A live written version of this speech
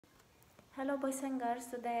Hello boys and girls,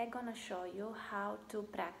 today I'm gonna show you how to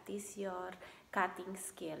practice your cutting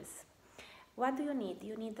skills. What do you need?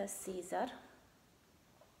 You need a scissor,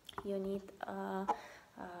 you need a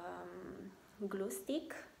glue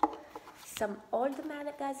stick, some old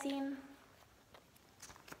magazine,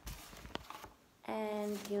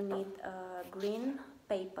 and you need a green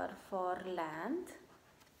paper for land,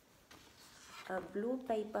 a blue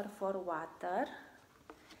paper for water,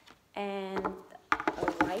 and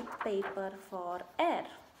a white paper for air.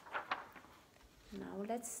 Now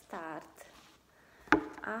let's start.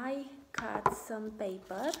 I cut some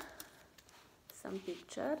paper, some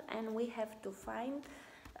picture, and we have to find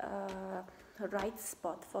a right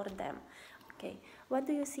spot for them. Okay, what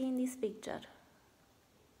do you see in this picture?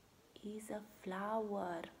 Is a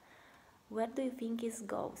flower. Where do you think it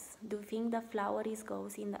goes? Do you think the flower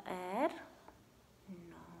goes in the air?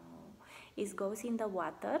 No. It goes in the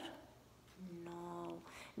water? No.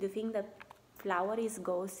 Do you think the flower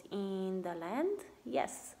goes in the land?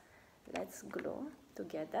 Yes. Let's glue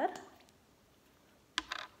together.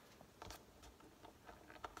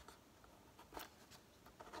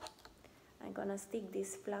 I'm gonna stick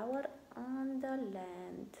this flower on the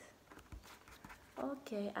land.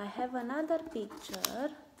 Okay, I have another picture.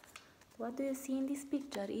 What do you see in this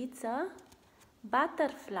picture? It's a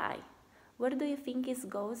butterfly. Where do you think it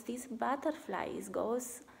goes? This butterfly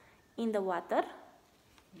goes in the water?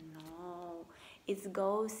 No. It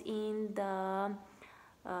goes in the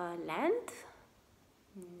land?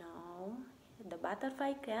 No. The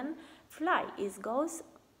butterfly can fly. It goes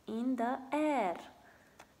in the air.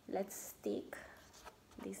 Let's stick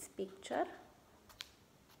this picture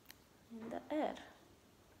in the air.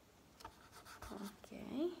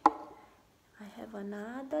 Okay. I have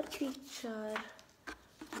another picture.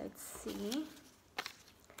 Let's see.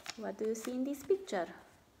 What do you see in this picture?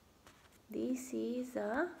 This is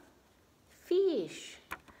a fish.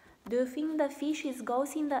 Do you think the fish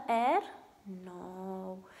goes in the air?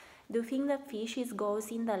 No. Do you think the fish goes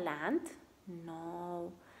in the land?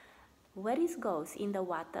 No. Where it goes? In the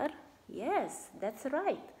water? Yes, that's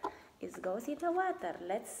right. It goes in the water.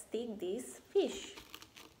 Let's stick this fish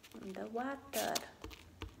in the water.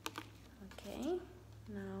 Okay,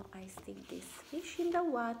 now I stick this fish in the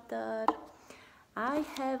water. I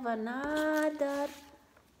have another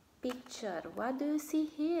picture. What do you see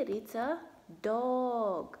here? It's a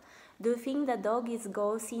dog. Do you think the dog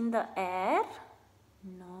goes in the air?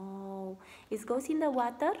 No. It goes in the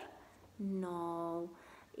water? No.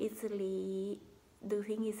 Do you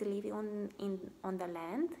think it's living on the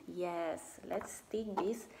land? Yes. Let's stick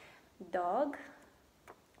this dog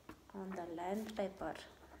on the land paper.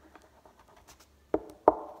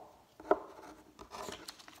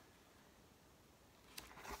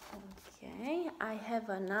 Okay, I have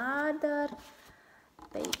another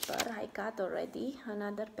paper. I cut already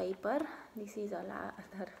another paper. This is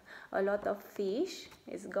a lot of fish.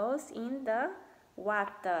 It goes in the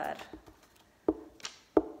water.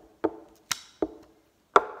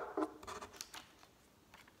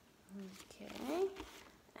 Okay,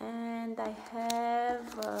 and I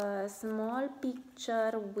have a small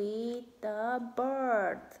picture with the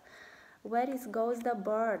bird. Where goes the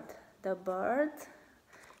bird? The bird,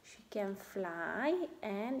 she can fly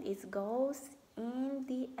and it goes in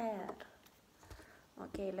the air.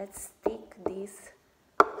 Okay, let's stick this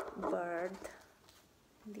bird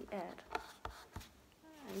in the air.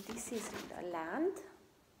 And this is the land,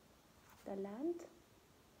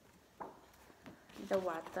 the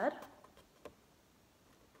water,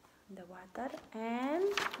 and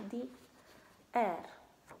the air.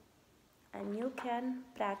 And you can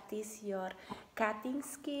practice your cutting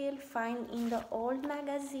skill, find in the old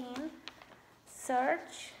magazine,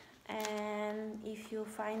 search, and if you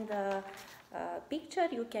find the picture,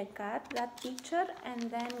 you can cut that picture and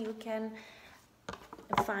then you can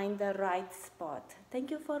find the right spot.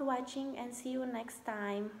 Thank you for watching and see you next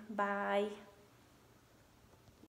time. Bye.